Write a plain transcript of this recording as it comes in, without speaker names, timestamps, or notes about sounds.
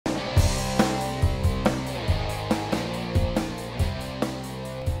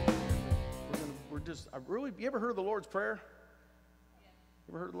you ever heard of the Lord's Prayer?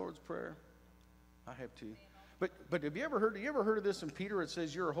 You ever heard of the Lord's Prayer? I have too. But have you ever heard of this in Peter? It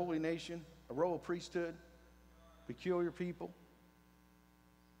says you're a holy nation, a royal priesthood, peculiar people.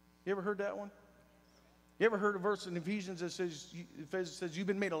 You ever heard that one? You ever heard a verse in Ephesians that says you've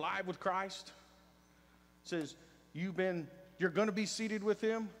been made alive with Christ? It says you're going to be seated with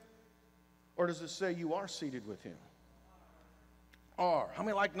him? Or does it say you are seated with him? Are. How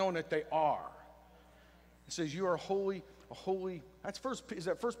many like knowing that they are? It says you are holy, a holy. Is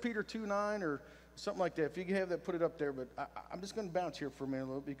that 1 Peter 2:9 or something like that? If you can have that, put it up there. But I'm just going to bounce here for a minute a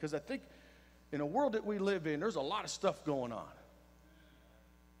little, because I think in a world that we live in, there's a lot of stuff going on.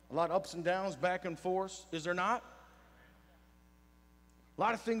 A lot of ups and downs, back and forth. Is there not? A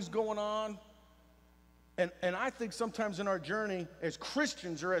lot of things going on. And I think sometimes in our journey as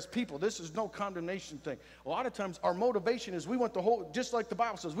Christians or as people, this is no condemnation thing. A lot of times our motivation is we want the whole, just like the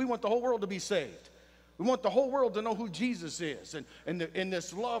Bible says, we want the whole world to be saved. We want the whole world to know who Jesus is and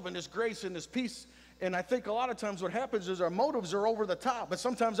this love and this grace and this peace. And I think a lot of times what happens is our motives are over the top, but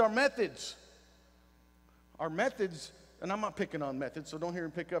sometimes our methods, and I'm not picking on methods, so don't hear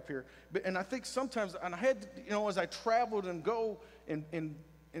me pick up here. And I think sometimes, and I had, as I traveled and go and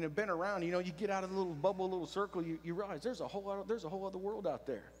have been around, you get out of the little bubble, little circle, you realize there's a whole other world out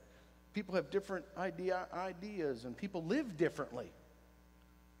there. People have different ideas, and people live differently.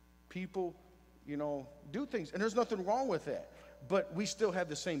 People, do things, and there's nothing wrong with that. But we still have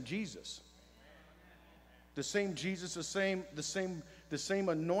the same Jesus. The same Jesus, the same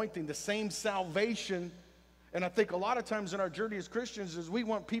anointing, the same salvation. And I think a lot of times in our journey as Christians is we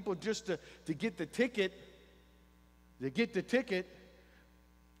want people just to get the ticket,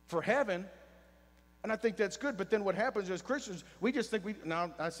 for heaven. And I think that's good. But then what happens as Christians, we just think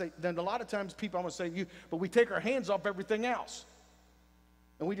then a lot of times people, I'm going to say but we take our hands off everything else.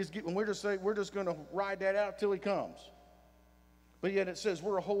 And we're just going to ride that out till he comes. But yet it says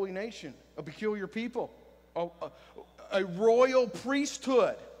we're a holy nation, a peculiar people, a royal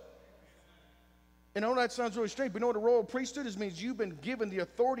priesthood. And I know that sounds really strange, but you know what a royal priesthood is? It means you've been given the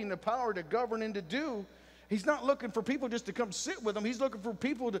authority and the power to govern and to do. He's not looking for people just to come sit with him. He's looking for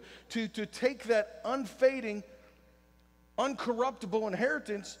people to take that unfading, uncorruptible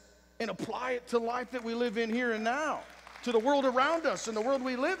inheritance and apply it to life that we live in here and now, to the world around us and the world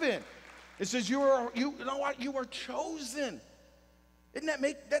we live in. It says you know what? You are chosen. That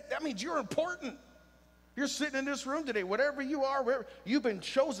means you're important. You're sitting in this room today, whatever you are, wherever, you've been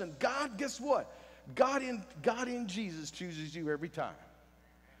chosen. God, guess what? God in Jesus chooses you every time.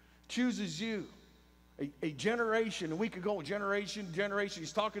 Chooses you. A generation, and we could go generation.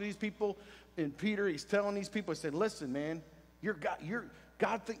 He's talking to these people, and Peter, he's telling these people, he said, listen, man,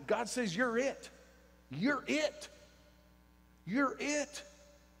 God says you're it. You're it. You're it.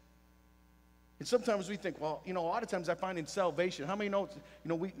 And sometimes we think, well, a lot of times I find in salvation, how many know,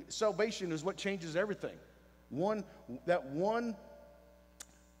 salvation is what changes everything. That one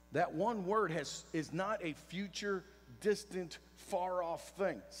word is not a future, distant, far-off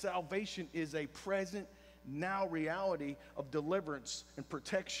thing. Salvation is a present, now reality of deliverance and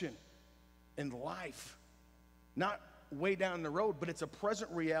protection and life. Not way down the road, but it's a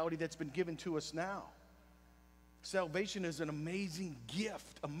present reality that's been given to us now. Salvation is an amazing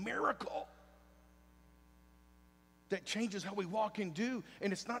gift, a miracle that changes how we walk and do.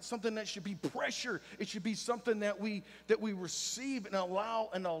 And it's not something that should be pressure. It should be something that we receive and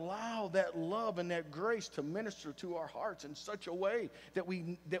allow that love and that grace to minister to our hearts in such a way that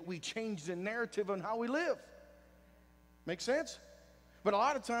we change the narrative on how we live. Make sense? But a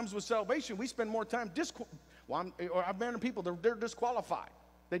lot of times with salvation, we spend more time I've been to people, they're disqualified.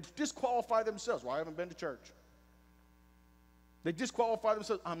 They disqualify themselves. Well, I haven't been to church. They disqualify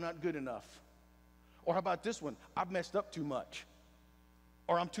themselves. I'm not good enough. Or how about this one? I've messed up too much.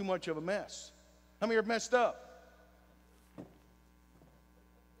 Or I'm too much of a mess. How many are messed up?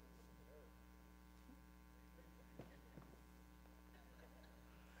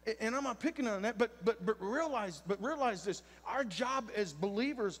 And I'm not picking on that, but realize this. Our job as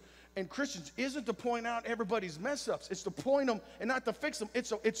believers and Christians isn't to point out everybody's mess ups. It's to point them and not to fix them.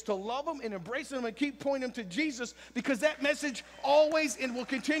 It's to love them and embrace them and keep pointing them to Jesus, because that message always and will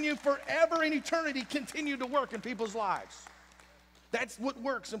continue forever in eternity, continue to work in people's lives. That's what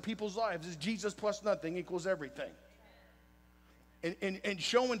works in people's lives, is Jesus plus nothing equals everything. And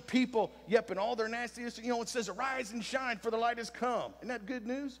showing people, and all their nastiness, it says arise and shine, for the light has come. Isn't that good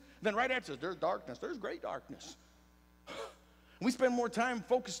news? Then right after it says there's darkness. There's great darkness. We spend more time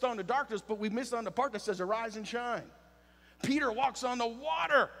focused on the darkness, but we miss on the part that says arise and shine. Peter walks on the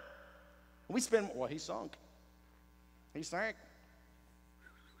water. He sunk. He sank.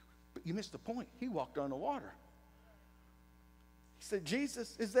 But you missed the point. He walked on the water. He said,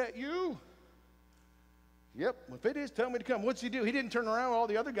 Jesus, is that you? Yep, if it is, tell me to come. What's he do? He didn't turn around with all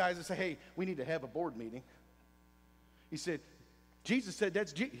the other guys and say, hey, we need to have a board meeting. He said, Jesus said,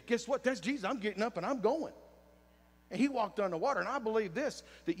 that's Jesus. Guess what? That's Jesus. I'm getting up and I'm going. And he walked on the water. And I believe this,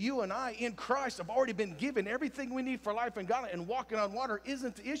 that you and I in Christ have already been given everything we need for life and godliness. And walking on water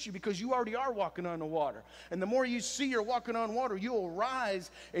isn't the issue because you already are walking on the water. And the more you see you're walking on water, you'll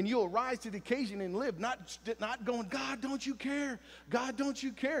rise and you'll rise to the occasion and live. Not going, God, don't you care? God, don't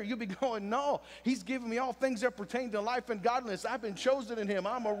you care? You'll be going, no. He's given me all things that pertain to life and godliness. I've been chosen in him.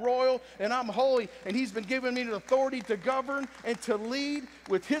 I'm a royal and I'm holy. And he's been giving me the authority to govern and to lead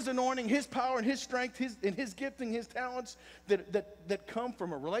with his anointing, his power and his strength, his gifting, his talents that come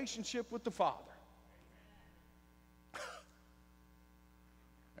from a relationship with the Father.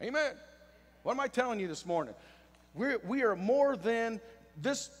 Amen. What am I telling you this morning? We are more than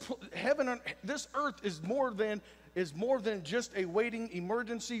this. This earth is more than just a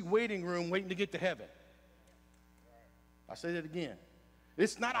emergency waiting room waiting to get to heaven. I'll say that again.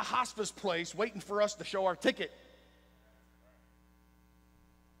 It's not a hospice place waiting for us to show our ticket.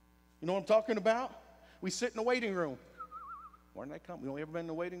 You know what I'm talking about? We sit in the waiting room. When they come, you ever been in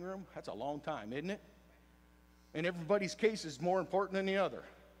the waiting room? That's a long time, isn't it? And everybody's case is more important than the other.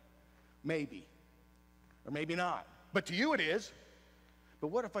 Maybe. Or maybe not. But to you it is. But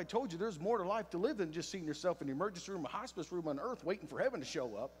what if I told you there's more to life to live than just seeing yourself in the emergency room, a hospice room on earth, waiting for heaven to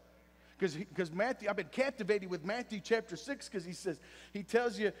show up? Because Matthew, I've been captivated with Matthew chapter 6 because it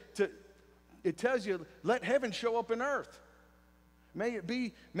tells you, let heaven show up in earth. May it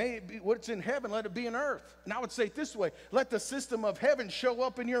be what's in heaven, let it be in earth. And I would say it this way, let the system of heaven show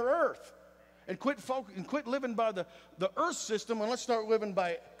up in your earth. And quit living by the earth system, and let's start living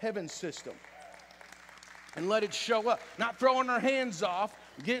by heaven's system. And let it show up. Not throwing our hands off,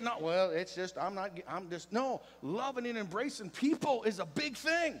 no, loving and embracing people is a big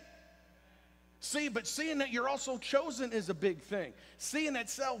thing. But seeing that you're also chosen is a big thing. Seeing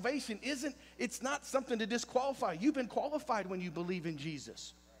that salvation it's not something to disqualify. You've been qualified when you believe in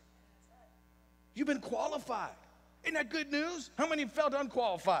Jesus. You've been qualified. Isn't that good news? How many felt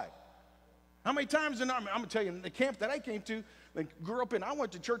unqualified? How many times I'm going to tell you, in the camp that I came to and grew up in, I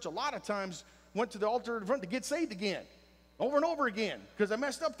went to church a lot of times, went to the altar in front to get saved again, over and over again, because I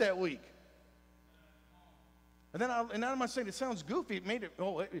messed up that week. And then I'm not saying it sounds goofy. It made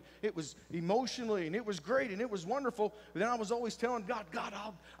it was emotionally, and it was great, and it was wonderful. But then I was always telling God,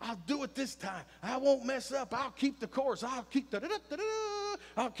 I'll do it this time. I won't mess up. I'll keep the course. I'll keep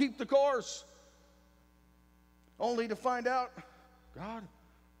the course. Only to find out, God,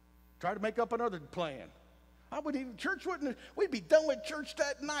 try to make up another plan. We'd be done with church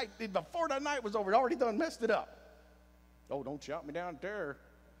that night. Before that night was over, already done messed it up. Oh, don't shout me down there.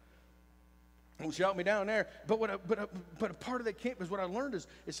 Don't shout me down there. But a part of that camp is what I learned is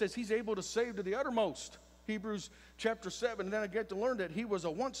it says he's able to save to the uttermost. Hebrews chapter 7. And then I get to learn that he was a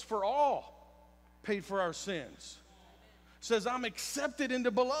once for all, paid for our sins. It says I'm accepted in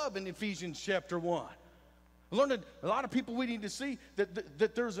the beloved in Ephesians chapter 1. I learned that a lot of people we need to see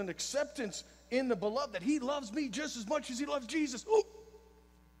that there's an acceptance in the beloved, that he loves me just as much as he loves Jesus. Ooh.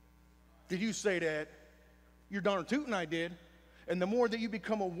 Did you say that? You're darn tootin' I did. And the more that you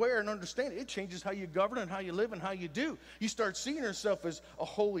become aware and understand it changes how you govern and how you live and how you do. You start seeing yourself as a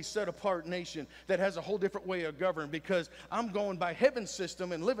holy, set-apart nation that has a whole different way of governing, because I'm going by heaven's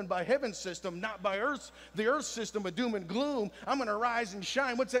system and living by heaven's system, not by the earth system of doom and gloom. I'm going to rise and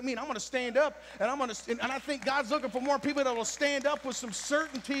shine. What's that mean? I'm going to stand up, and I think God's looking for more people that will stand up with some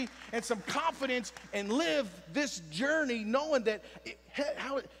certainty and some confidence and live this journey knowing that,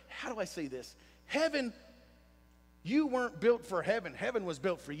 how do I say this? Heaven. You weren't built for heaven. Heaven was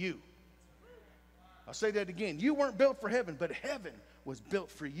built for you. I'll say that again. You weren't built for heaven, but heaven was built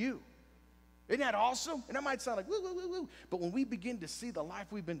for you. Isn't that awesome? And that might sound like woo, woo, woo, woo. But when we begin to see the life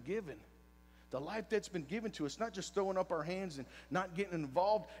we've been given, the life that's been given to us, not just throwing up our hands and not getting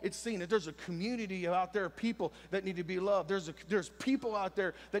involved, it's seeing that there's a community out there of people that need to be loved. There's people out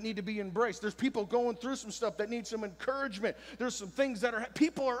there that need to be embraced. There's people going through some stuff that need some encouragement. There's some things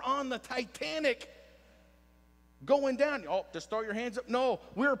people are on the Titanic going down. Oh, just throw your hands up. No,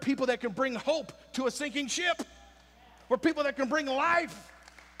 we're people that can bring hope to a sinking ship. We're people that can bring life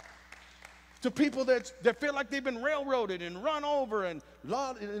to people that feel like they've been railroaded and run over and, whoa,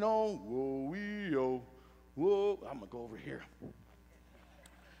 I'm going to go over here.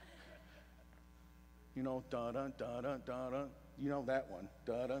 You know, da-dun, da-dun, da-dun. You know that one.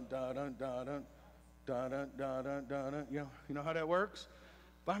 Da-dun, da-dun, da-dun, da-dun, da-dun, da-dun. You know how that works?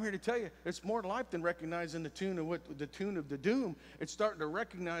 But I'm here to tell you, it's more to life than recognizing the tune of the doom. It's starting to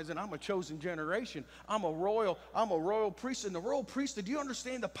recognize that I'm a chosen generation. I'm a royal priesthood. And the royal priesthood, do you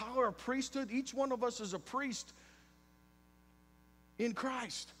understand the power of priesthood? Each one of us is a priest in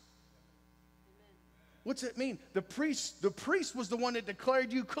Christ. What's that mean? The priest was the one that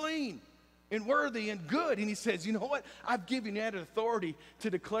declared you clean and worthy and good. And he says, you know what? I've given you that authority to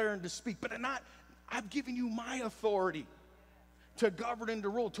declare and to speak. But I've given you my authority to govern and to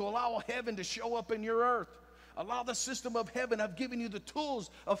rule, to allow heaven to show up in your earth. Allow the system of heaven. I've given you the tools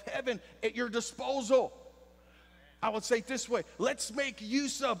of heaven at your disposal. I would say it this way: let's make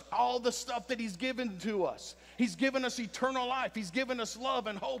use of all the stuff that he's given to us. He's given us eternal life. He's given us love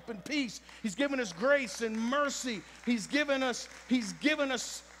and hope and peace. He's given us grace and mercy. He's given us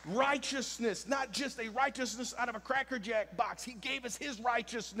righteousness, not just a righteousness out of a Cracker Jack box. He gave us his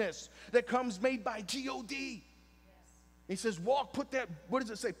righteousness that comes made by G-O-D. He says, what does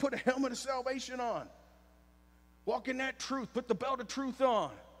it say? Put a helmet of salvation on. Walk in that truth. Put the belt of truth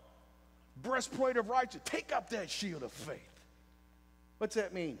on. Breastplate of righteousness. Take up that shield of faith. What's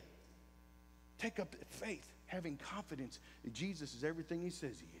that mean? Take up faith, having confidence that Jesus is everything he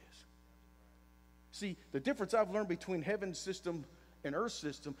says he is. See, the difference I've learned between heaven's system and earth's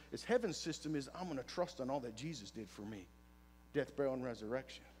system is heaven's system is I'm going to trust on all that Jesus did for me. Death, burial, and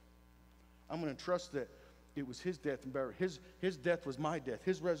resurrection. I'm going to trust that it was his death and burial. His death was my death.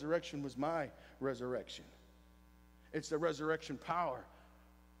 His resurrection was my resurrection. It's the resurrection power,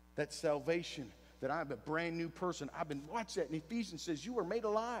 that salvation, that I'm a brand new person. Watch that. In Ephesians says you were made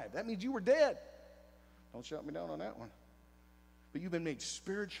alive. That means you were dead. Don't shut me down on that one. But you've been made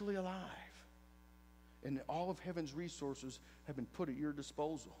spiritually alive. And all of heaven's resources have been put at your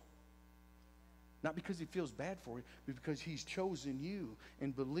disposal. Not because he feels bad for you, but because he's chosen you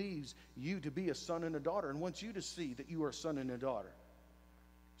and believes you to be a son and a daughter and wants you to see that you are a son and a daughter.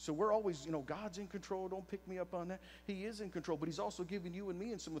 So we're always, God's in control. Don't pick me up on that. He is in control, but he's also given you and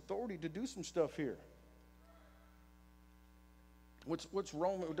me some authority to do some stuff here. What's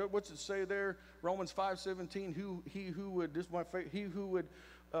it say there? Romans 5:17. He who would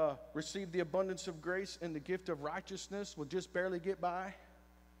receive the abundance of grace and the gift of righteousness will just barely get by.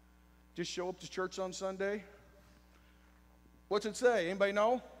 Just show up to church on Sunday. What's it say? Anybody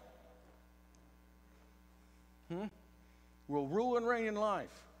know? Will rule and reign in life.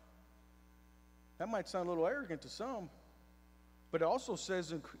 That might sound a little arrogant to some. But it also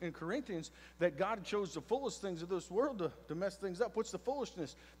says in Corinthians that God chose the foolish things of this world to mess things up. What's the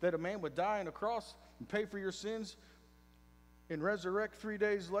foolishness? That a man would die on a cross and pay for your sins and resurrect 3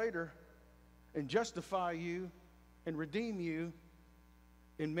 days later and justify you and redeem you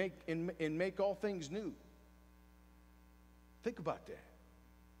and make all things new. Think about that.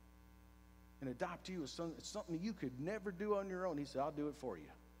 And adopt you as son. It's something you could never do on your own. He said, I'll do it for you.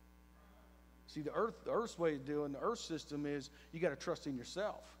 See, the earth's way of doing the earth system is you got to trust in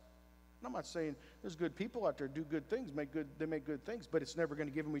yourself. And I'm not saying there's good people out there do good things, they make good things, but it's never going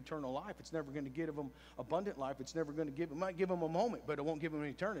to give them eternal life. It's never going to give them abundant life. It's never going to give them, it might give them a moment, but it won't give them an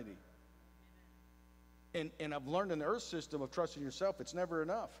eternity. And I've learned in the earth system of trusting yourself, it's never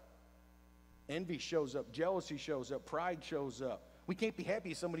enough. Envy shows up, jealousy shows up, pride shows up. We can't be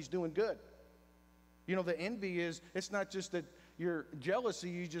happy if somebody's doing good. The envy is, it's not just that you're jealousy,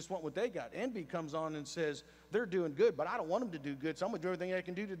 you just want what they got. Envy comes on and says, they're doing good, but I don't want them to do good, so I'm going to do everything I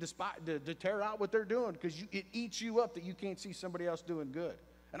can do to tear out what they're doing, because it eats you up that you can't see somebody else doing good.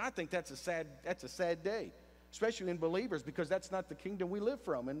 And I think that's a sad day, especially in believers, because that's not the kingdom we live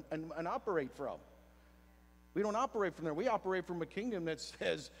from and operate from. We don't operate from there. We operate from a kingdom that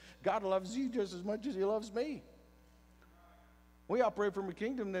says God loves you just as much as he loves me. We operate from a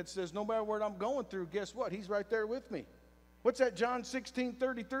kingdom that says no matter what I'm going through, guess what? He's right there with me. What's that, John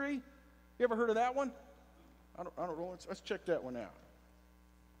 16:33? You ever heard of that one? I don't know. Let's check that one out.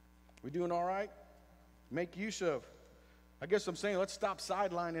 We doing all right? Make use of. I guess I'm saying let's stop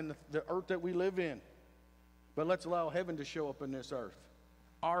sidelining the earth that we live in. But let's allow heaven to show up in this earth.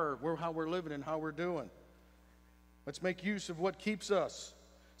 How we're living and how we're doing. Let's make use of what keeps us.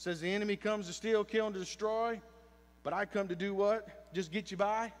 It says the enemy comes to steal, kill, and destroy. But I come to do what? Just get you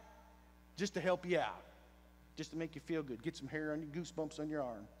by? Just to help you out. Just to make you feel good. Get some hair on your goosebumps on your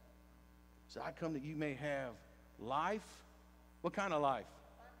arm. So I come that you may have life. What kind of life?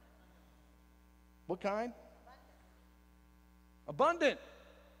 What kind? Abundant.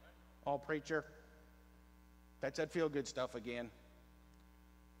 Oh, preacher. That's that feel good stuff again.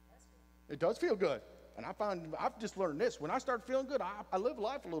 It does feel good. And I've just learned this. When I start feeling good, I live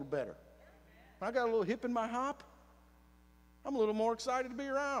life a little better. When I got a little hip in my hop, I'm a little more excited to be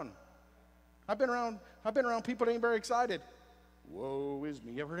around. I've been around people that ain't very excited. Woe is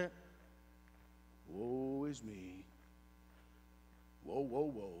me. You ever heard it? Woe is me. Whoa, whoa,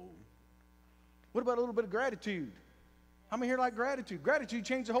 whoa. What about a little bit of gratitude? How many here like gratitude? Gratitude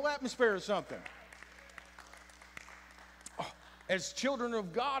changed the whole atmosphere or something. Oh, as children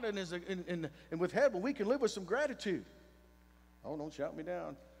of God and with heaven, we can live with some gratitude. Oh, don't shout me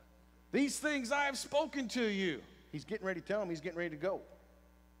down. These things I have spoken to you. He's getting ready to tell him he's getting ready to go.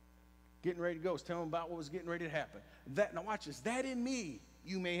 Getting ready to go. He's telling him about what was getting ready to happen. Now watch this. That in me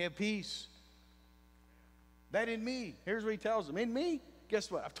you may have peace. That in me. Here's what he tells them. In me,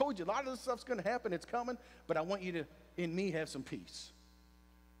 guess what? I've told you a lot of this stuff's going to happen. It's coming. But I want you to, in me, have some peace.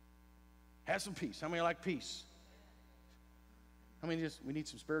 Have some peace. How many like peace? How many we need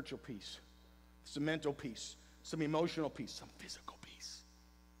some spiritual peace, some mental peace, some emotional peace, some physical peace.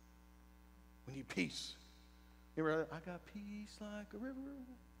 We need peace. You ever, I got peace like a river.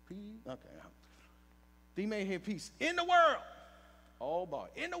 Peace. Okay. Thee may have peace in the world. Oh boy.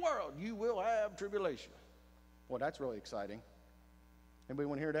 In the world you will have tribulation. Well, that's really exciting. Anybody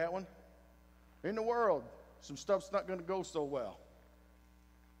want to hear that one? In the world, some stuff's not going to go so well.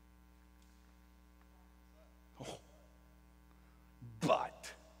 Oh. But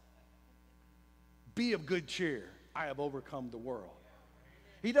be of good cheer. I have overcome the world.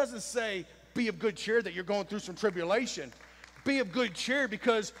 He doesn't say be of good cheer that you're going through some tribulation. Be of good cheer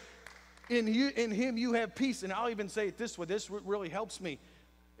because in him you have peace. And I'll even say it this way. This really helps me.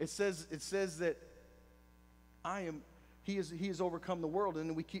 It says that he has overcome the world.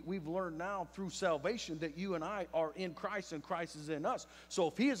 And we've learned now through salvation that you and I are in Christ and Christ is in us. So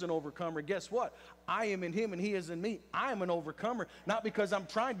if he is an overcomer, guess what? I am in him and he is in me. I am an overcomer. Not because I'm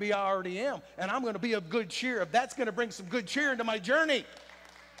trying to be, I already am. And I'm going to be of good cheer. If that's going to bring some good cheer into my journey.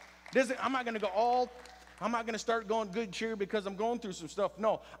 I'm not going to start going good cheer because I'm going through some stuff.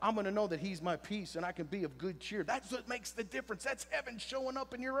 No, I'm going to know that he's my peace and I can be of good cheer. That's what makes the difference. That's heaven showing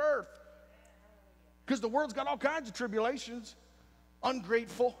up in your earth. Because the world's got all kinds of tribulations.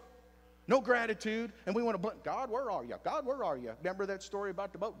 Ungrateful. No gratitude. And we want to blame, God, where are you? God, where are you? Remember that story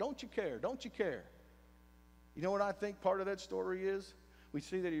about the boat? Don't you care? Don't you care? You know what I think part of that story is? We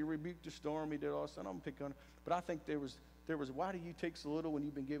see that he rebuked the storm. He did all this. I'm picking on it. But I think there was, why do you take so little when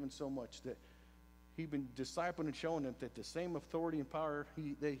you've been given so much? That he'd been discipling and showing them that the same authority and power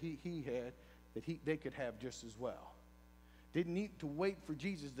he had, that they could have just as well. Didn't need to wait for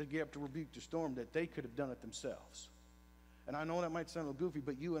Jesus to get up to rebuke the storm, that they could have done it themselves. And I know that might sound a little goofy,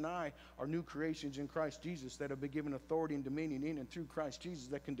 but you and I are new creations in Christ Jesus that have been given authority and dominion in and through Christ Jesus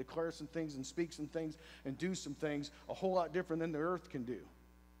that can declare some things and speak some things and do some things a whole lot different than the earth can do.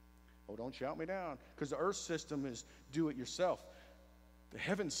 Oh, don't shout me down, because the earth system is do it yourself. The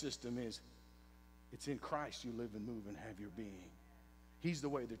heaven system is it's in Christ you live and move and have your being. He's the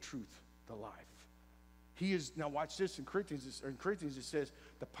way, the truth, the life. He is, now watch this, in Corinthians it says,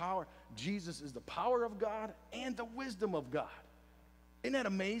 the power, Jesus is the power of God and the wisdom of God. Isn't that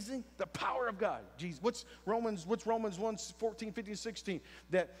amazing? The power of God. Jesus. What's Romans 1, 14, 15, 16?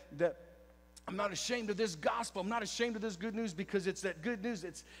 That I'm not ashamed of this gospel. I'm not ashamed of this good news because it's that good news.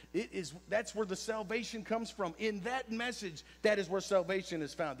 That's where the salvation comes from. In that message, that is where salvation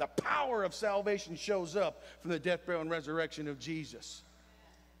is found. The power of salvation shows up from the death, burial, and resurrection of Jesus.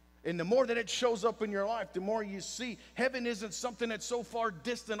 And the more that it shows up in your life, the more you see. Heaven isn't something that's so far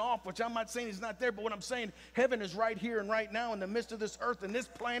distant off, which I'm not saying is not there, but what I'm saying, heaven is right here and right now in the midst of this earth, and this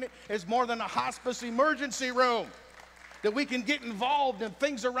planet is more than a hospice emergency room. That we can get involved in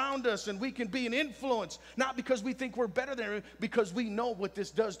things around us and we can be an influence, not because we think we're better than it, because we know what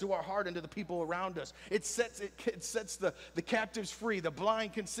this does to our heart and to the people around us. It sets the captives free, the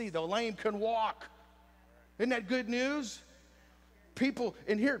blind can see, the lame can walk. Isn't that good news? People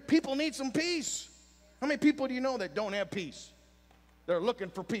in here, people need some peace. How many people do you know that don't have peace? They're looking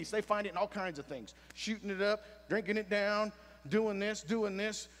for peace. They find it in all kinds of things. Shooting it up, drinking it down, doing this, doing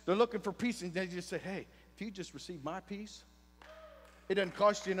this. They're looking for peace, and they just say, hey, if you just receive my peace, it doesn't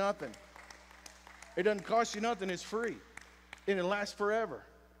cost you nothing. It doesn't cost you nothing. It's free. And it lasts forever.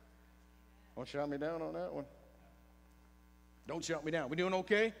 Don't shout me down on that one. Don't shout me down. We doing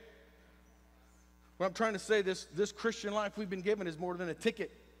okay? What I'm trying to say, this Christian life we've been given is more than a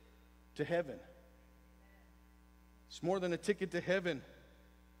ticket to heaven. It's more than a ticket to heaven.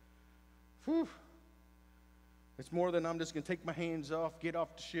 Whew. It's more than I'm just going to take my hands off, get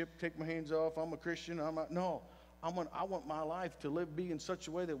off the ship, take my hands off. I'm a Christian. No, I want my life to be in such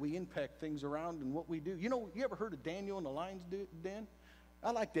a way that we impact things around and what we do. You know, you ever heard of Daniel in the lion's den?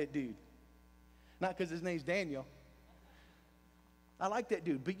 I like that dude. Not because his name's Daniel. I like that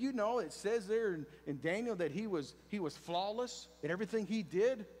dude. But you know, it says there in Daniel that he was flawless in everything he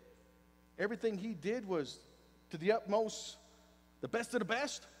did. Everything he did was to the utmost the best of the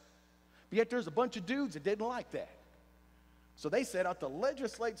best. But yet there's a bunch of dudes that didn't like that. So they set out to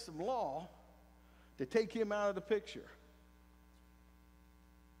legislate some law to take him out of the picture.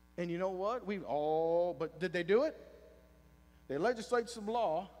 And you know what? But did they do it? They legislate some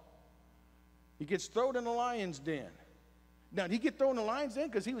law. He gets thrown in the lion's den. Now, did he get thrown in the lion's den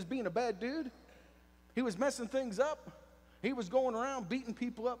because he was being a bad dude? He was messing things up. He was going around beating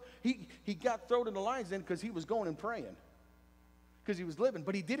people up. He got thrown in the lion's den because he was going and praying, because he was living.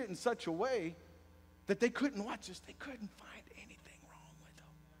 But he did it in such a way that they couldn't watch this. They couldn't find anything wrong with him.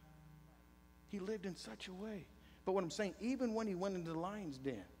 He lived in such a way. But what I'm saying, even when he went into the lion's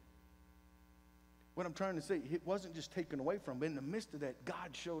den, what I'm trying to say, it wasn't just taken away from him. In the midst of that, God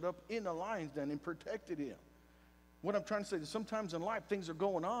showed up in the lion's den and protected him. What I'm trying to say is sometimes in life things are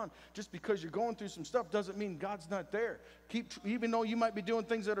going on. Just because you're going through some stuff doesn't mean God's not there. Even though you might be doing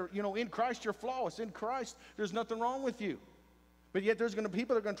things that are, in Christ you're flawless. In Christ there's nothing wrong with you. But yet there's going to be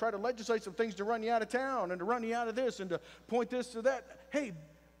people that are going to try to legislate some things to run you out of town and to run you out of this and to point this to that. Hey,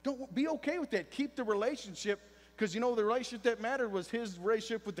 don't be okay with that. Keep the relationship, because the relationship that mattered was his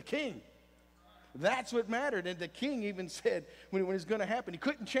relationship with the king. That's what mattered. And the king even said when it was going to happen, he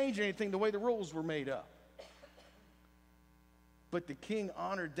couldn't change anything the way the rules were made up. But the king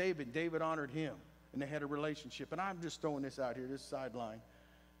honored David. David honored him. And they had a relationship. And I'm just throwing this out here, this sideline.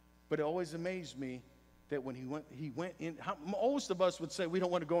 But it always amazed me that when he went in. Most of us would say we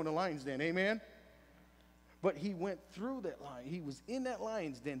don't want to go in the lion's den. Amen? But he went through that lion. He was in that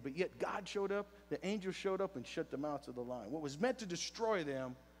lion's den. But yet God showed up. The angel showed up and shut the mouths of the lion. What was meant to destroy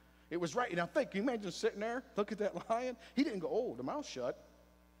them, it was right. Now think, can you imagine sitting there, look at that lion? He didn't go, oh, the mouth's shut.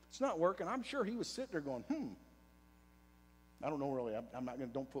 It's not working. I'm sure he was sitting there going, I don't know really. I'm not going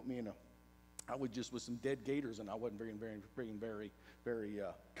to, don't put me in I was just with some dead gators, and I wasn't very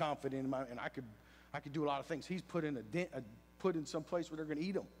confident in my, and I could do a lot of things. He's put in put in some place where they're going to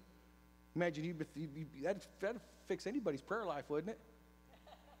eat them. Imagine that'd fix anybody's prayer life, wouldn't it?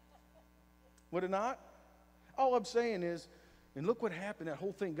 Would it not? All I'm saying is, and look what happened. That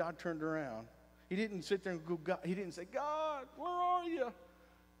whole thing, God turned around. He didn't sit there and go, God. He didn't say, God, where are you?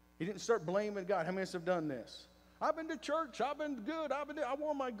 He didn't start blaming God. How many of us have done this? I've been to church. I've been good. I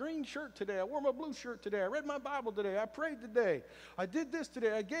wore my green shirt today. I wore my blue shirt today. I read my Bible today. I prayed today. I did this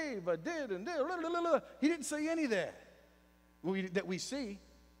today. I gave. I did and did. He didn't say any of that. That we see.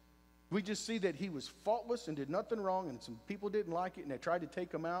 We just see that he was faultless and did nothing wrong, and some people didn't like it, and they tried to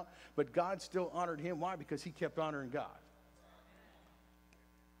take him out. But God still honored him. Why? Because he kept honoring God.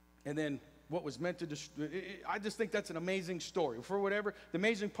 And then what was meant to destroy, I just think that's an amazing story. For whatever, the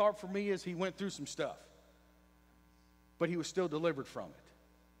amazing part for me is he went through some stuff. But he was still delivered from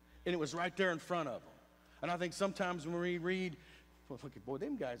it. And it was right there in front of him. And I think sometimes when we read, boy,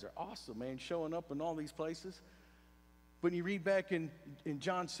 them guys are awesome, man, showing up in all these places. But you read back in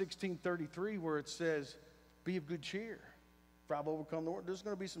John 16:33 where it says, be of good cheer. For I've overcome the world. There's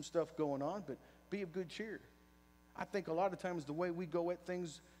going to be some stuff going on, but be of good cheer. I think a lot of times the way we go at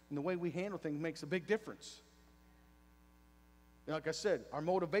things and the way we handle things makes a big difference. Like I said, our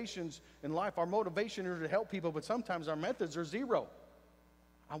motivations in life, our motivation is to help people, but sometimes our methods are zero.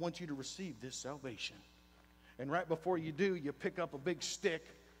 I want you to receive this salvation. And right before you do, you pick up a big stick.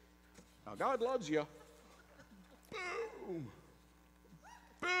 Now, God loves you. Boom.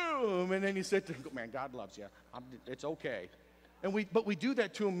 Boom. And then you sit there and go, man, God loves you. It's okay. But we do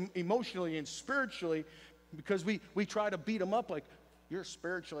that to him emotionally and spiritually because we try to beat him up like, you're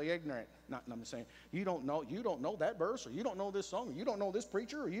spiritually ignorant. I'm saying, you don't know that verse, or you don't know this song, or you don't know this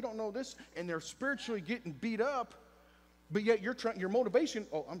preacher, or you don't know this, and they're spiritually getting beat up, but yet your motivation,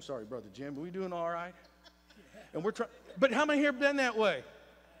 oh, I'm sorry, Brother Jim, are we doing all right? And we're trying, but how many here have been that way?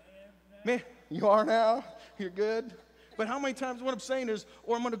 Man, you are now? You're good? But how many times what I'm saying is,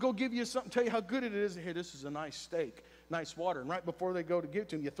 or I'm going to go give you something, tell you how good it is, here, this is a nice steak, nice water, and right before they go to give it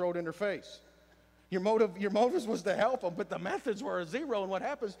to them, you throw it in their face. Your motives was to help them, but the methods were a zero. And what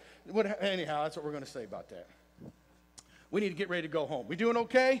happens? Anyhow, that's what we're going to say about that. We need to get ready to go home. We doing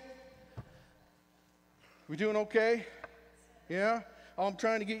okay? We doing okay? Yeah? All I'm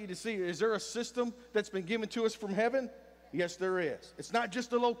trying to get you to see, is there a system that's been given to us from heaven? Yes, there is. It's not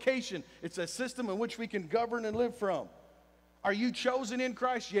just a location. It's a system in which we can govern and live from. Are you chosen in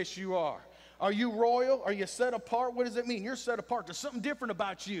Christ? Yes, you are. Are you royal? Are you set apart? What does it mean? You're set apart. There's something different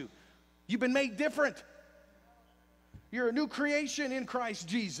about you. You've been made different. You're a new creation in Christ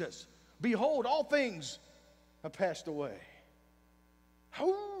Jesus. Behold, all things have passed away.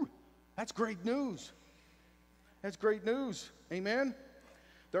 Oh, that's great news. That's great news. Amen?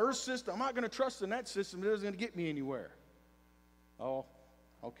 The earth system, I'm not going to trust in that system. It isn't going to get me anywhere. Oh,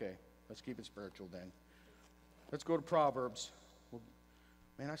 okay. Let's keep it spiritual then. Let's go to Proverbs. We'll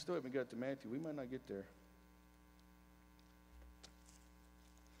Man, I still haven't got to Matthew. We might not get there.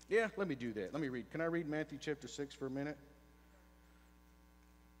 Yeah, let me do that. Let me read. Can I read Matthew chapter 6 for a minute?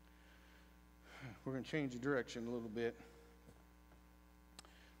 We're going to change the direction a little bit.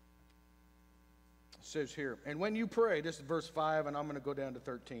 It says here, and when you pray, this is verse 5, and I'm going to go down to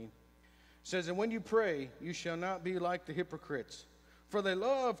 13. It says, and when you pray, you shall not be like the hypocrites, for they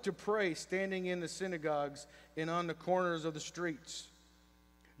love to pray standing in the synagogues and on the corners of the streets,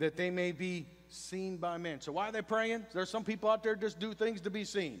 that they may be seen by men. So why are they praying? There's some people out there just do things to be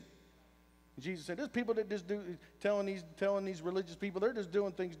seen. And Jesus said, there's people that just do, telling these religious people, they're just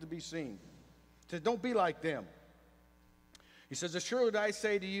doing things to be seen. He says, don't be like them. He says, assuredly I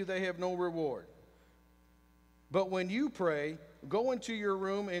say to you, they have no reward. But when you pray, go into your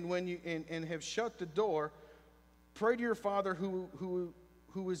room, and when you and have shut the door, pray to your Father who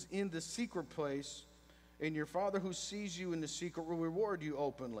is in the secret place, and your Father who sees you in the secret will reward you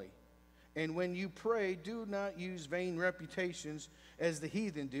openly. And when you pray, do not use vain reputations as the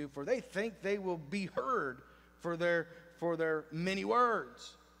heathen do, for they think they will be heard for their many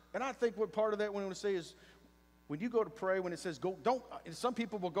words. And I think what part of that when we say is, when you go to pray, when it says go, don't. Some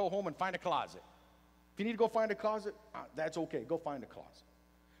people will go home and find a closet. If you need to go find a closet, that's okay. Go find a closet.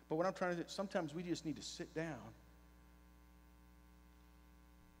 But what I'm trying to do, sometimes we just need to sit down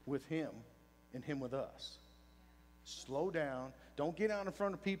with Him and Him with us. Slow down. Don't get out in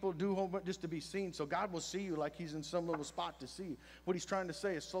front of people, do a whole bunch just to be seen, so God will see you like He's in some little spot to see you. What He's trying to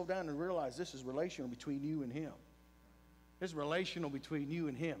say is slow down and realize this is relational between you and Him. This is relational between you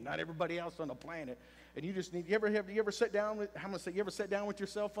and Him, not everybody else on the planet. And you just need, you ever sit down with, I'm going to say, you ever sat down with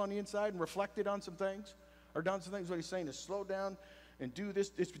yourself on the inside and reflected on some things? Or done some things? What He's saying is slow down and do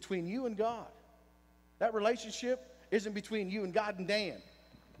this. It's between you and God. That relationship isn't between you and God and Dan.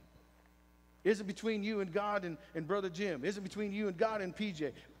 Isn't between you and God and Brother Jim. Isn't between you and God and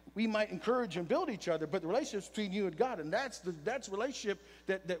PJ. We might encourage and build each other, but the relationship's between you and God, and that's the relationship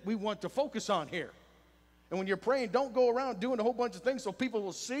that we want to focus on here. And when you're praying, don't go around doing a whole bunch of things so people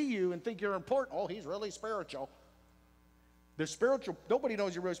will see you and think you're important. Oh, he's really spiritual. The spiritual, nobody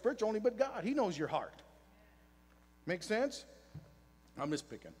knows you're really spiritual, only but God. He knows your heart. Make sense? I'm just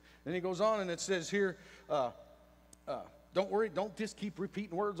picking. Then he goes on and it says here, don't worry, don't just keep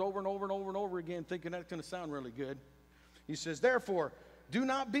repeating words over and over and over and over again thinking that's going to sound really good. He says, therefore, do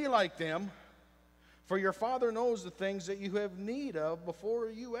not be like them, for your Father knows the things that you have need of before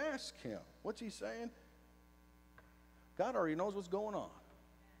you ask Him. What's he saying? God already knows what's going on.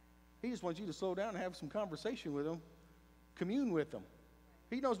 He just wants you to slow down and have some conversation with Him, commune with Him.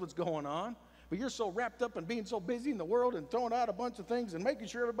 He knows what's going on, but you're so wrapped up in being so busy in the world and throwing out a bunch of things and making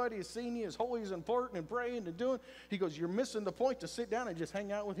sure everybody is seeing you as holy as important and praying and doing. He goes, you're missing the point to sit down and just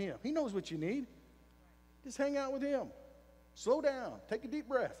hang out with Him. He knows what you need. Just hang out with Him. Slow down. Take a deep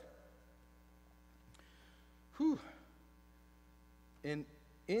breath. Whew. And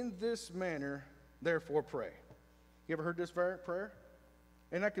in this manner, therefore, pray. You ever heard this prayer?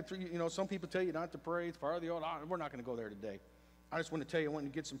 And I could, some people tell you not to pray. It's part of the old. We're not going to go there today. I just want to tell you, I want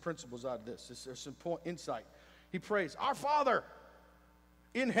to get some principles out of this. There's some insight. He prays, our Father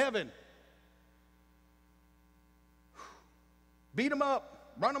in heaven. Beat them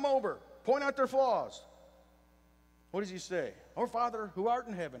up, run them over, point out their flaws. What does he say? Our Father who art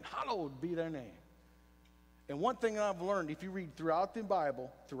in heaven, hallowed be thy name. And one thing I've learned, if you read throughout the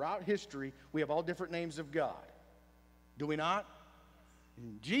Bible, throughout history, we have all different names of God. Do we not?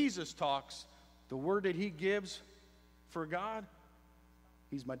 And Jesus talks, the word that He gives for God,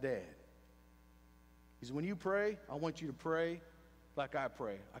 He's my dad. He says, when you pray, I want you to pray like I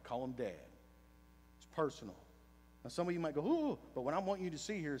pray. I call Him Dad. It's personal. Now, some of you might go, ooh, but what I want you to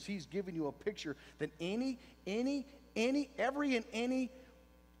see here is He's giving you a picture that every and any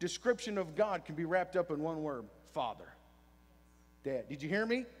description of God can be wrapped up in one word, Father. Dad. Did you hear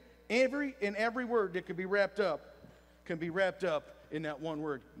me? Every word that can be wrapped up in that one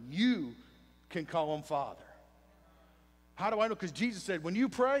word. You can call Him Father. How do I know? Because Jesus said, when you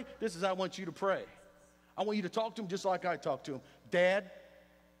pray, this is how I want you to pray. I want you to talk to Him just like I talk to Him. Dad,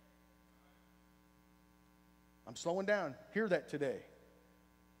 I'm slowing down. Hear that today.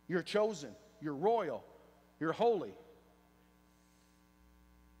 You're chosen. You're royal. You're holy.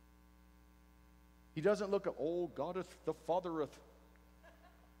 He doesn't look at, oh, Godeth the Fathereth.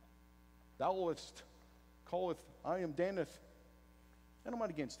 Thou wouldst calleth, I am Daneth. And I'm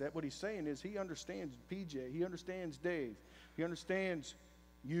not against that. What he's saying is He understands PJ. He understands Dave. He understands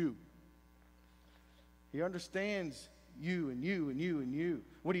you. He understands you and you and you and you.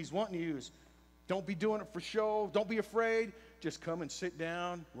 What He's wanting you is, don't be doing it for show. Don't be afraid. Just come and sit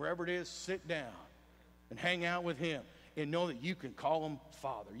down. Wherever it is, sit down and hang out with Him. and know that you can call him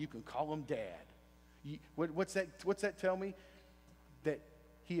Father. You can call him Dad. What's that tell me? That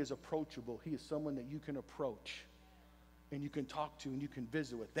he is approachable. He is someone that you can approach and you can talk to and you can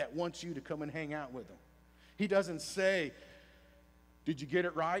visit with, that wants you to come and hang out with him. He doesn't say, did you get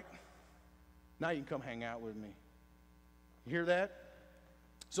it right? Now you can come hang out with me. You hear that?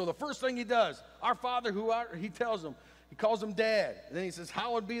 So the first thing he does, our Father who art, he tells him, he calls him Dad. And then he says,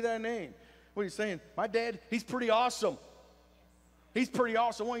 hallowed be thy name. What are you saying? My dad, he's pretty awesome. He's pretty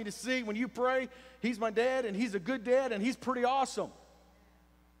awesome. I want you to see when you pray, he's my dad and he's a good dad and he's pretty awesome.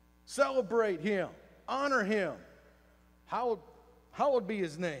 Celebrate him. Honor him. Hallowed be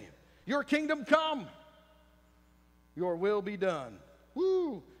his name. Your kingdom come. Your will be done.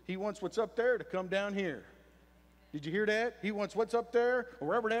 Woo! He wants what's up there to come down here. Did you hear that? He wants what's up there, or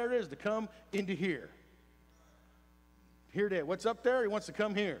wherever that is, to come into here. Hear that? What's up there? He wants to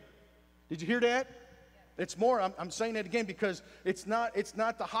come here. Did you hear that? It's more, I'm saying that again because it's not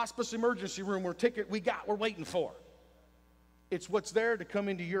the hospice emergency room we're waiting for. It's what's there to come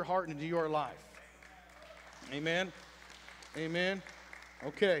into your heart and into your life. Amen. Amen.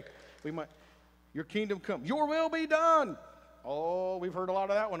 Okay. Your kingdom come. Your will be done. Oh, we've heard a lot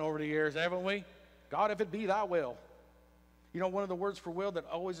of that one over the years, haven't we? God, if it be thy will. You know, one of the words for will that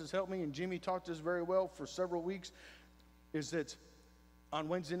always has helped me, and Jimmy taught this very well for several weeks, is that on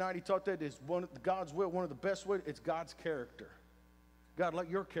Wednesday night he taught that is God's will, one of the best ways, it's God's character. God, let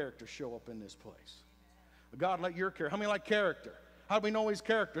your character show up in this place. God, let your character. How many like character? How do we know his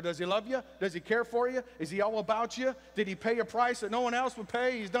character? Does he love you? Does he care for you? Is he all about you? Did he pay a price that no one else would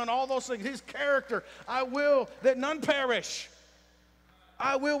pay? He's done all those things. His character, I will that none perish.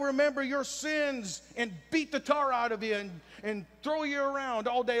 I will remember your sins and beat the tar out of you and throw you around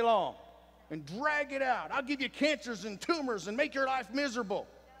all day long and drag it out. I'll give you cancers and tumors and make your life miserable.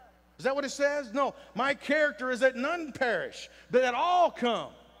 Is that what it says? No, my character is that none perish, but that all come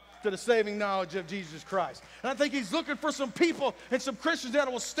to the saving knowledge of Jesus Christ. And I think he's looking for some people and some Christians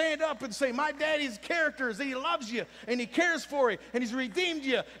that will stand up and say, my daddy's character is that he loves you and he cares for you and he's redeemed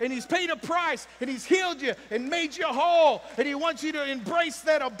you and he's paid a price and he's healed you and made you whole and he wants you to embrace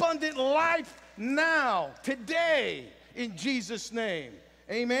that abundant life now, today, in Jesus' name.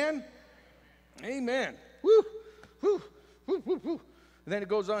 Amen? Amen. Woo, woo, woo, woo, woo. And then it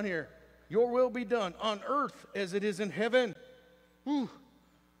goes on here. Your will be done on earth as it is in heaven. Woo.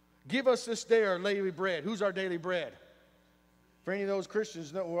 Give us this day our daily bread. Who's our daily bread? For any of those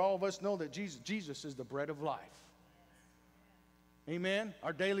Christians, all of us know that Jesus is the bread of life. Amen?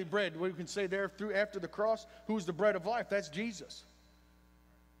 Our daily bread, we can say there after the cross, who's the bread of life? That's Jesus.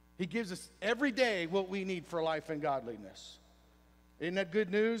 He gives us every day what we need for life and godliness. Isn't that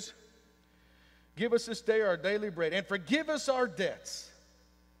good news? Give us this day our daily bread and forgive us our debts.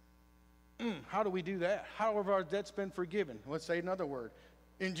 How do we do that? How have our debts been forgiven? Let's say another word.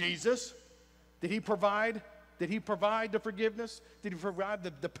 In Jesus. Did he provide? Did he provide the forgiveness? Did he provide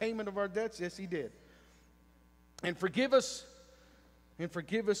the payment of our debts? Yes, he did. And forgive us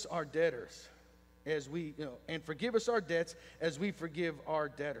our debtors as we, and forgive us our debts as we forgive our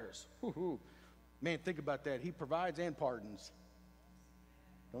debtors. Woo-hoo. Man, think about that. He provides and pardons.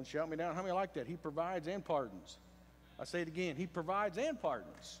 Don't shout me down. How many like that? He provides and pardons. I say it again. He provides and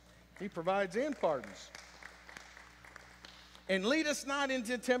pardons. He provides and pardons. And lead us not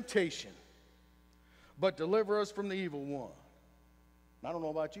into temptation, but deliver us from the evil one. I don't know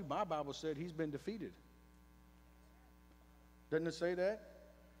about you. My Bible said he's been defeated. Doesn't it say that?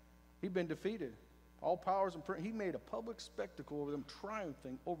 He's been defeated. All powers and he made a public spectacle of them,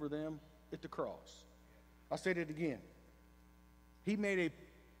 triumphing over them at the cross. I'll say that again. He made a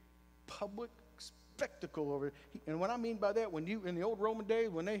public spectacle over it. And what I mean by that, in the old Roman days,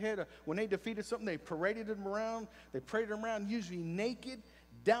 when they defeated something, they paraded them around. They paraded them around, usually naked,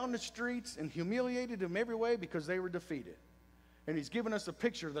 down the streets, and humiliated them every way because they were defeated. And he's given us a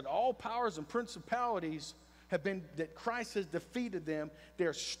picture that all powers and principalities that Christ has defeated them.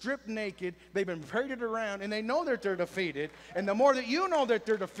 They're stripped naked. They've been paraded around, and they know that they're defeated. And the more that you know that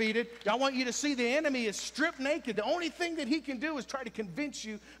they're defeated, I want you to see the enemy is stripped naked. The only thing that he can do is try to convince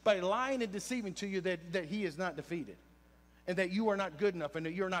you by lying and deceiving to you that he is not defeated and that you are not good enough and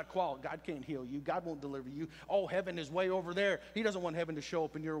that you're not qualified. God can't heal you. God won't deliver you. Oh, heaven is way over there. He doesn't want heaven to show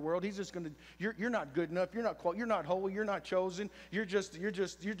up in your world. He's just going to, you're not good enough. You're not qualified. You're not holy. You're not chosen. You're just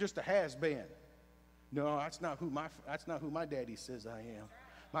a has-been. No, that's not who my daddy says I am.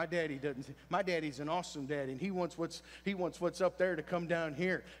 My daddy's an awesome daddy, and he wants what's up there to come down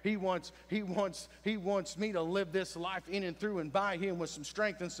here. He wants me to live this life in and through and by him with some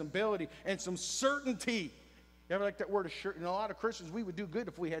strength and some ability and some certainty. You ever like that word assurance? A lot of Christians, we would do good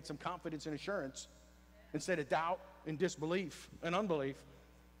if we had some confidence and assurance instead of doubt. in disbelief and unbelief.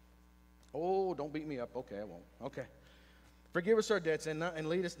 Oh, don't beat me up. Okay, I won't. Okay. Forgive us our debts and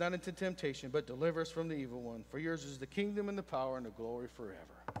lead us not into temptation, but deliver us from the evil one. For yours is the kingdom and the power and the glory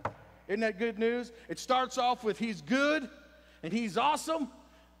forever. Isn't that good news? It starts off with he's good and he's awesome.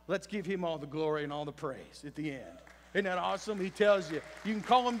 Let's give him all the glory and all the praise at the end. Isn't that awesome? He tells you, you can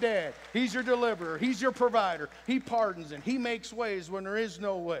call him Dad. He's your deliverer. He's your provider. He pardons and he makes ways when there is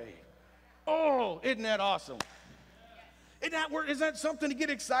no way. Oh, isn't that awesome? Isn't that something to get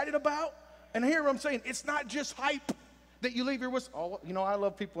excited about? And here I'm saying, it's not just hype that you leave your whistle. Oh, you know, I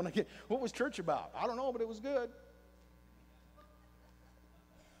love people when I get, what was church about? I don't know, but it was good.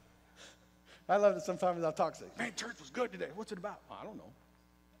 I love that sometimes I'll talk and say, man, church was good today. What's it about? I don't know.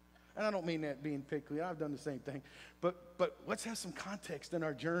 And I don't mean that being picky. I've done the same thing. But let's have some context in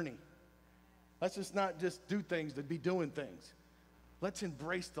our journey. Let's just not just do things to be doing things. Let's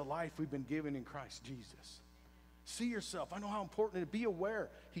embrace the life we've been given in Christ Jesus. See yourself. I know how important it is. Be aware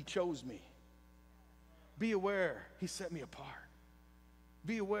he chose me. Be aware he set me apart.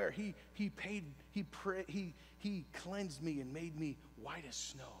 Be aware he cleansed me and made me white as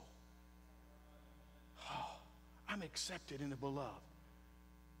snow. Oh, I'm accepted in the beloved.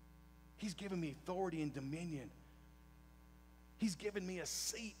 He's given me authority and dominion. He's given me a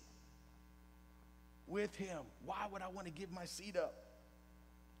seat with him. Why would I want to give my seat up?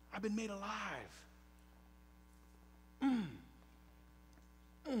 I've been made alive.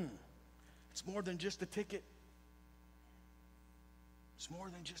 It's more than just a ticket. It's more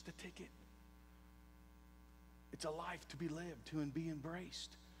than just a ticket. It's a life to be lived, to and be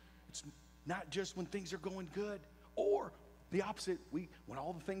embraced. It's not just when things are going good, or the opposite. When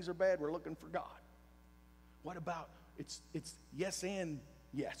all the things are bad, we're looking for God. What about it's yes and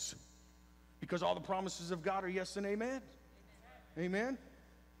yes? Because all the promises of God are yes and amen. Amen.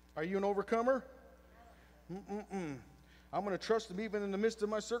 Are you an overcomer? I'm going to trust him even in the midst of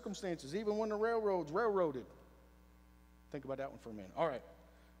my circumstances, even when the railroad's railroaded. Think about that one for a minute. All right.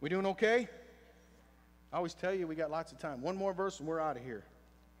 We doing okay? I always tell you we got lots of time. One more verse and we're out of here.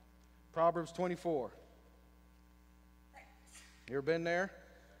 Proverbs 24. You ever been there?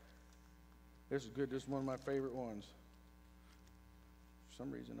 This is good. This is one of my favorite ones. For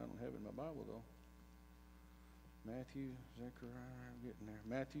some reason, I don't have it in my Bible, though. Matthew, Zechariah, I'm getting there.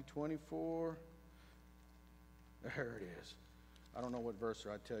 Matthew 24. There it is. I don't know what verse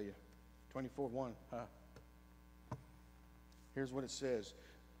I tell you. 24:1. Here's what it says. It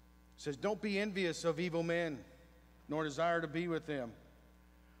says, don't be envious of evil men, nor desire to be with them.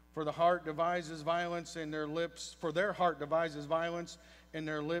 For the heart devises violence, and their lips, for their heart devises violence, and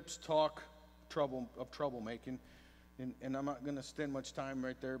their lips talk troublemaking. And I'm not going to spend much time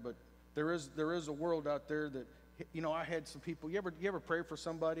right there, but there is a world out there that, you know, I had some people. You ever pray for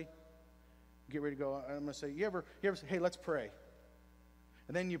somebody? Get ready to go. I'm going to say, you ever say, hey, let's pray.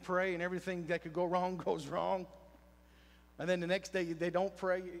 And then you pray, and everything that could go wrong goes wrong. And then the next day they don't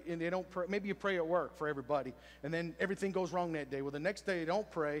pray, and they don't pray. Maybe you pray at work for everybody, and then everything goes wrong that day. Well, the next day they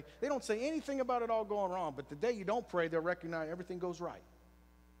don't pray. They don't say anything about it all going wrong, but the day you don't pray, they'll recognize everything goes right.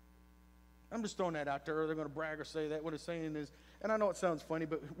 I'm just throwing that out there. They're going to brag or say that. What it's saying is, and I know it sounds funny,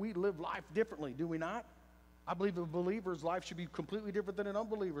 but we live life differently, do we not? I believe a believer's life should be completely different than an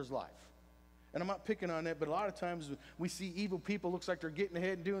unbeliever's life. And I'm not picking on that, but a lot of times we see evil people, looks like they're getting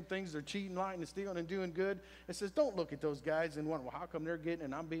ahead and doing things, they're cheating, lying, and stealing, and doing good. It says, don't look at those guys and wonder, well, how come they're getting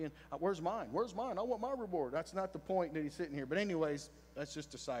and I'm being, where's mine? Where's mine? I want my reward. That's not the point that he's sitting here. But anyways, that's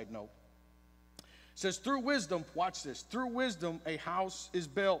just a side note. It says, through wisdom, watch this, through wisdom a house is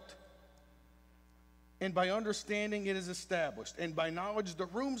built, and by understanding it is established, and by knowledge the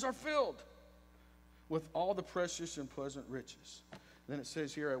rooms are filled with all the precious and pleasant riches. Then it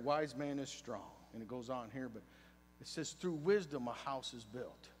says here, a wise man is strong. And it goes on here, but it says, through wisdom a house is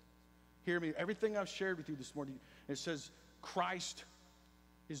built. Hear me, everything I've shared with you this morning, it says, Christ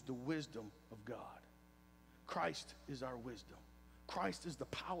is the wisdom of God. Christ is our wisdom. Christ is the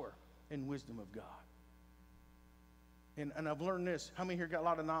power and wisdom of God. And I've learned this. How many here got a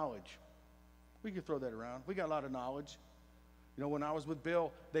lot of knowledge? We can throw that around. We got a lot of knowledge. You know, when I was with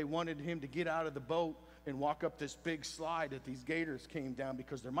Bill, they wanted him to get out of the boat and walk up this big slide that these gators came down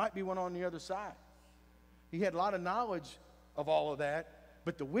because there might be one on the other side. He had a lot of knowledge of all of that,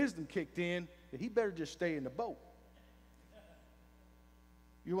 but the wisdom kicked in that he better just stay in the boat.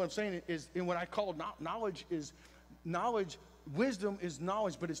 You know what I'm saying? And what I call knowledge is knowledge. Wisdom is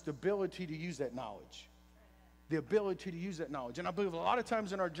knowledge, but it's the ability to use that knowledge. The ability to use that knowledge. And I believe a lot of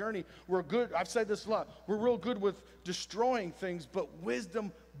times in our journey, we're good. I've said this a lot. We're real good with destroying things, but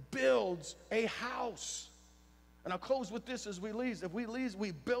wisdom builds a house. And I'll close with this as we leave. If we leave,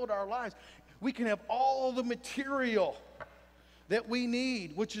 we build our lives. We can have all the material that we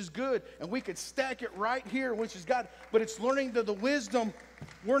need, which is good, and we could stack it right here, which is God. But it's learning to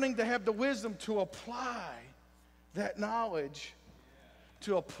have the wisdom to apply that knowledge,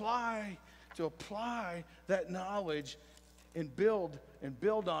 to apply that knowledge and build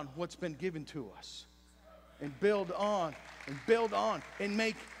on what's been given to us, and build on and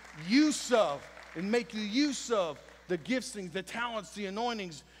make use of the gifts, the talents, the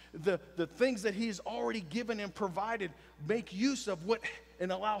anointings, the things that He's already given and provided. Make use of what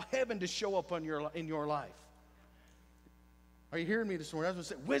and allow heaven to show up in your life. Are you hearing me this morning? I was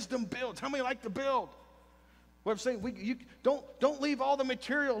going to say, wisdom builds. How many like to build? What I'm saying, you don't leave all the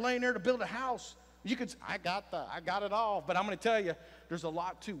material laying there to build a house. You could, I got it all, but I'm going to tell you, there's a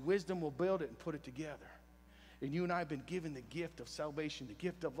lot too. Wisdom will build it and put it together. And you and I have been given the gift of salvation, the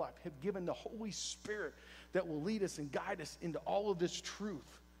gift of life, have given the Holy Spirit that will lead us and guide us into all of this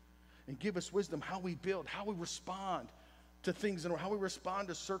truth and give us wisdom, how we build, how we respond to things, and how we respond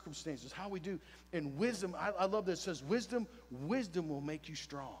to circumstances, how we do. And wisdom, I love this, it says wisdom will make you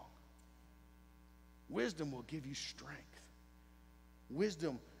strong. Wisdom will give you strength.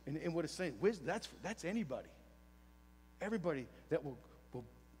 Wisdom, and what it's saying, wisdom, that's anybody. Everybody that will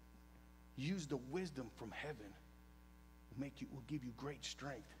use the wisdom from heaven will give you great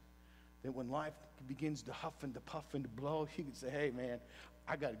strength. That when life begins to huff and to puff and to blow, you can say, hey man,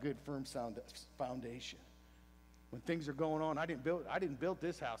 I got a good firm foundation. When things are going on, I didn't build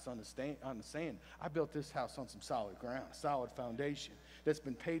this house on the sand. I built this house on some solid ground, solid foundation that's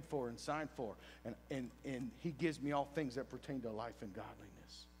been paid for and signed for. And He gives me all things that pertain to life and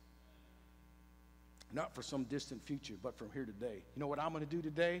godliness. Not for some distant future, but from here today. You know what I'm going to do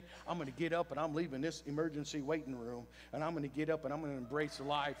today? I'm going to get up and I'm leaving this emergency waiting room, and I'm going to get up and I'm going to embrace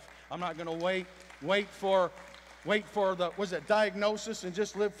life. I'm not going to wait for the diagnosis and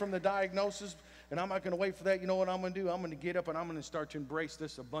just live from the diagnosis. And I'm not going to wait for that. You know what I'm going to do? I'm going to get up and I'm going to start to embrace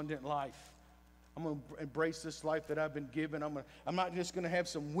this abundant life. I'm going to embrace this life that I've been given. I'm not just going to have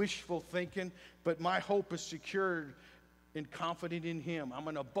some wishful thinking, but my hope is secured and confident in Him. I'm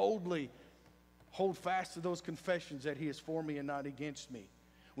going to boldly hold fast to those confessions that He is for me and not against me.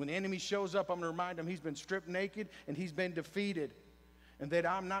 When the enemy shows up, I'm going to remind him he's been stripped naked and he's been defeated. And that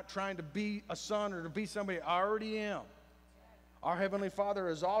I'm not trying to be a son or to be somebody. I already am. Our Heavenly Father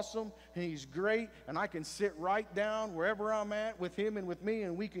is awesome, and He's great, and I can sit right down wherever I'm at with Him and with me,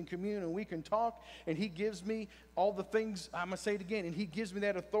 and we can commune and we can talk, and He gives me all the things, I'm going to say it again, and He gives me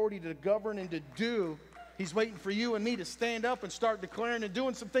that authority to govern and to do. He's waiting for you and me to stand up and start declaring and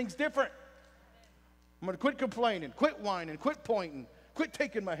doing some things different. I'm going to quit complaining, quit whining, quit pointing, quit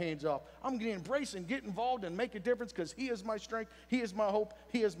taking my hands off. I'm going to embrace and get involved and make a difference, because He is my strength, He is my hope,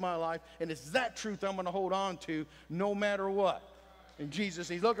 He is my life, and it's that truth I'm going to hold on to no matter what. In Jesus,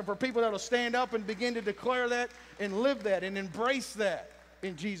 He's looking for people that will stand up and begin to declare that and live that and embrace that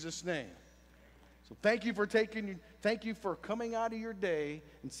in Jesus' name. So thank you for coming out of your day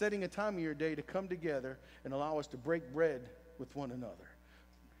and setting a time of your day to come together and allow us to break bread with one another.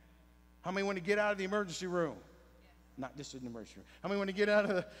 How many want to get out of the emergency room? Not just an emergency room. How many want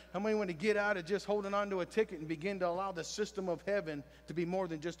to get out of just holding on to a ticket and begin to allow the system of heaven to be more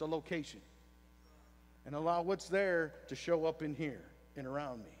than just a location? And allow what's there to show up in here and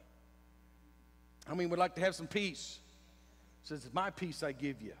around me. How many would like to have some peace? It says, my peace I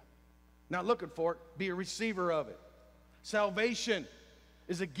give you. Not looking for it, be a receiver of it. Salvation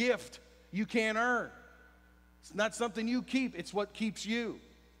is a gift you can't earn. It's not something you keep, it's what keeps you.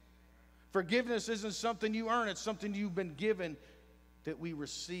 Forgiveness isn't something you earn, it's something you've been given that we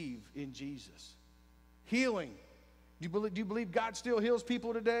receive in Jesus. Healing. Do you believe God still heals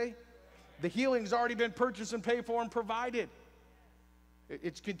people today? The healing's already been purchased and paid for and provided.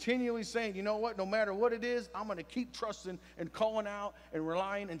 It's continually saying, you know what, no matter what it is, I'm going to keep trusting and calling out and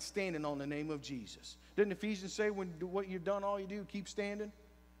relying and standing on the name of Jesus. Didn't Ephesians say, when what you've done, all you do, keep standing?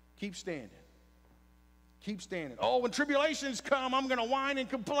 Keep standing. Keep standing. Oh, when tribulations come, I'm going to whine and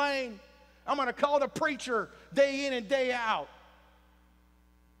complain. I'm going to call the preacher day in and day out.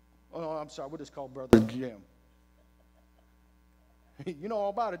 Oh, I'm sorry, we'll just call Brother Jim. You know all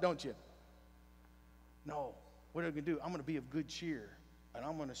about it, don't you? No. What am I going to do? I'm going to be of good cheer. And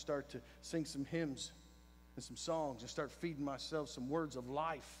I'm going to start to sing some hymns and some songs and start feeding myself some words of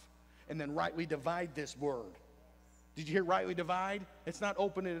life. And then rightly divide this word. Did you hear rightly divide? It's not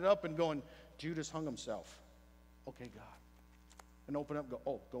opening it up and going, Judas hung himself. Okay, God. And open up and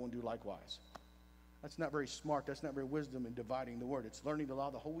go, go and do likewise. That's not very smart. That's not very wisdom in dividing the word. It's learning to allow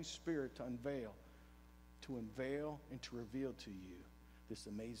the Holy Spirit to unveil and to reveal to you this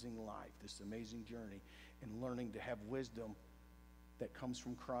amazing life, this amazing journey, and learning to have wisdom that comes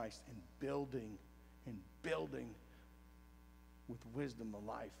from Christ, and building with wisdom the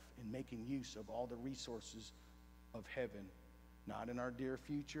life, and making use of all the resources of heaven, not in our dear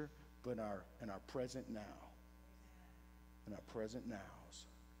future, but in our present now. In our present nows.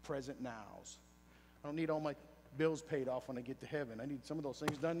 Present nows. I don't need all my bills paid off when I get to heaven. I need some of those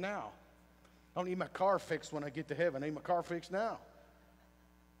things done now. I don't need my car fixed when I get to heaven. I need my car fixed now.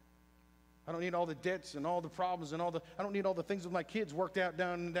 I don't need all the debts and all the problems and I don't need all the things with my kids worked out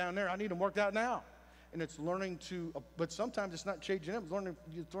down there. I need them worked out now. And it's learning to, but sometimes it's not changing them.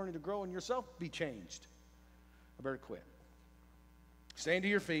 It's learning to grow and yourself be changed. I better quit. Stand to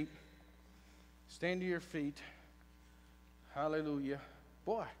your feet. Stand to your feet. Hallelujah.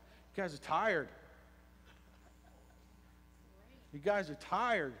 Boy, you guys are tired. You guys are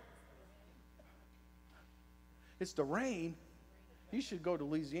tired. It's the rain. You should go to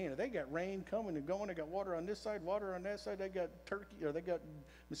Louisiana. They got rain coming and going. They got water on this side, water on that side. They got they got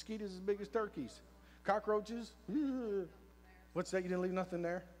mosquitoes as big as turkeys. Cockroaches. What's that? You didn't leave nothing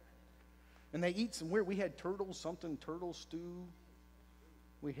there? And they eat some weird. We had turtle stew.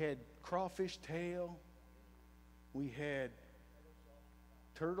 We had crawfish tail. We had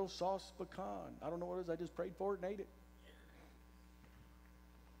turtle sauce pecan. I don't know what it is. I just prayed for it and ate it.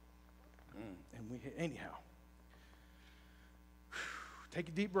 And we had, anyhow. Take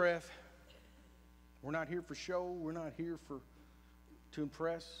a deep breath. We're not here for show. We're not here to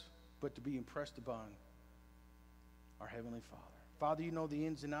impress, but to be impressed upon our Heavenly Father. Father, you know the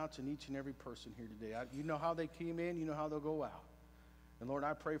ins and outs in each and every person here today. You know how they came in. You know how they'll go out. And Lord,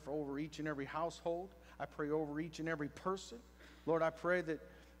 I pray for over each and every household. I pray over each and every person. Lord, I pray that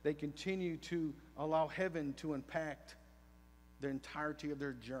they continue to allow heaven to impact the entirety of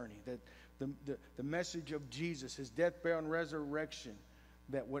their journey. That the message of Jesus, his death, burial, and resurrection,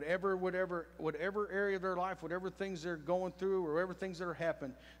 that whatever area of their life, whatever things they're going through, or whatever things that are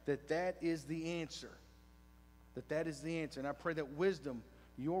happening, that is the answer. That is the answer. And I pray that wisdom,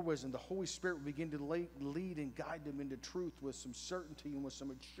 your wisdom, the Holy Spirit will begin to lead and guide them into truth with some certainty and with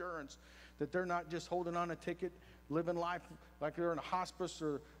some assurance that they're not just holding on a ticket, living life like they're in a hospice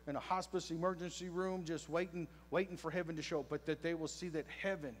or in a hospice emergency room, just waiting for heaven to show up, but that they will see that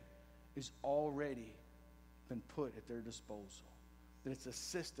heaven is already been put at their disposal. That it's a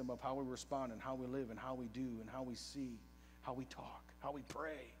system of how we respond and how we live and how we do and how we see, how we talk, how we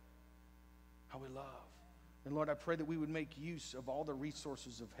pray, how we love. And Lord, I pray that we would make use of all the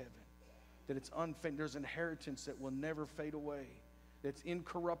resources of heaven. That it's unfading. There's inheritance that will never fade away. That's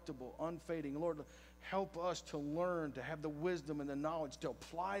incorruptible, unfading. Lord, help us to learn, to have the wisdom and the knowledge, to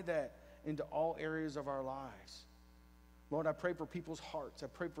apply that into all areas of our lives. Lord, I pray for people's hearts. I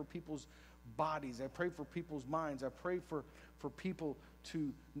pray for people's bodies. I pray for people's minds. I pray for people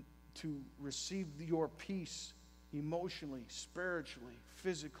to receive your peace emotionally, spiritually,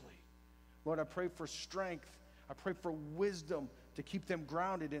 physically. Lord, I pray for strength. I pray for wisdom to keep them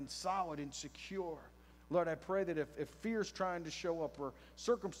grounded and solid and secure. Lord, I pray that if fear's trying to show up or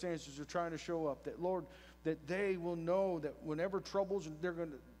circumstances are trying to show up, that, Lord, that they will know that whenever troubles, they're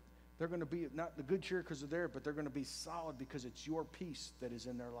going to be not the good cheer because they're there, but they're going to be solid because it's your peace that is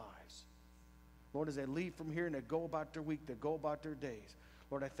in their lives. Lord, as they leave from here and they go about their week, they go about their days,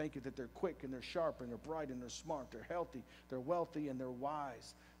 Lord, I thank you that they're quick and they're sharp and they're bright and they're smart, they're healthy, they're wealthy and they're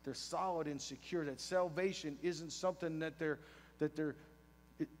wise, they're solid and secure, that salvation isn't something that they're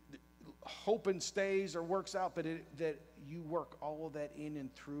hoping stays or works out, but that you work all of that in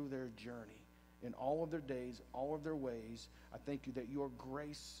and through their journey, in all of their days, all of their ways. I thank you that your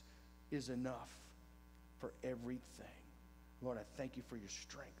grace is enough for everything. Lord, I thank you for your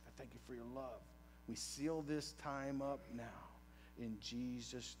strength. I thank you for your love. We seal this time up now in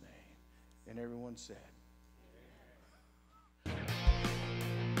Jesus' name. And everyone said,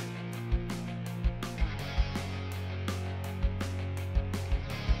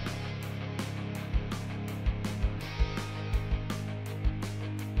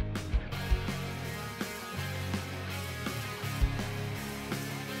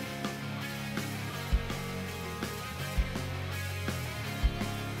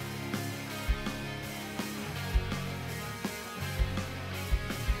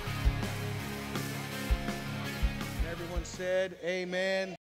 amen.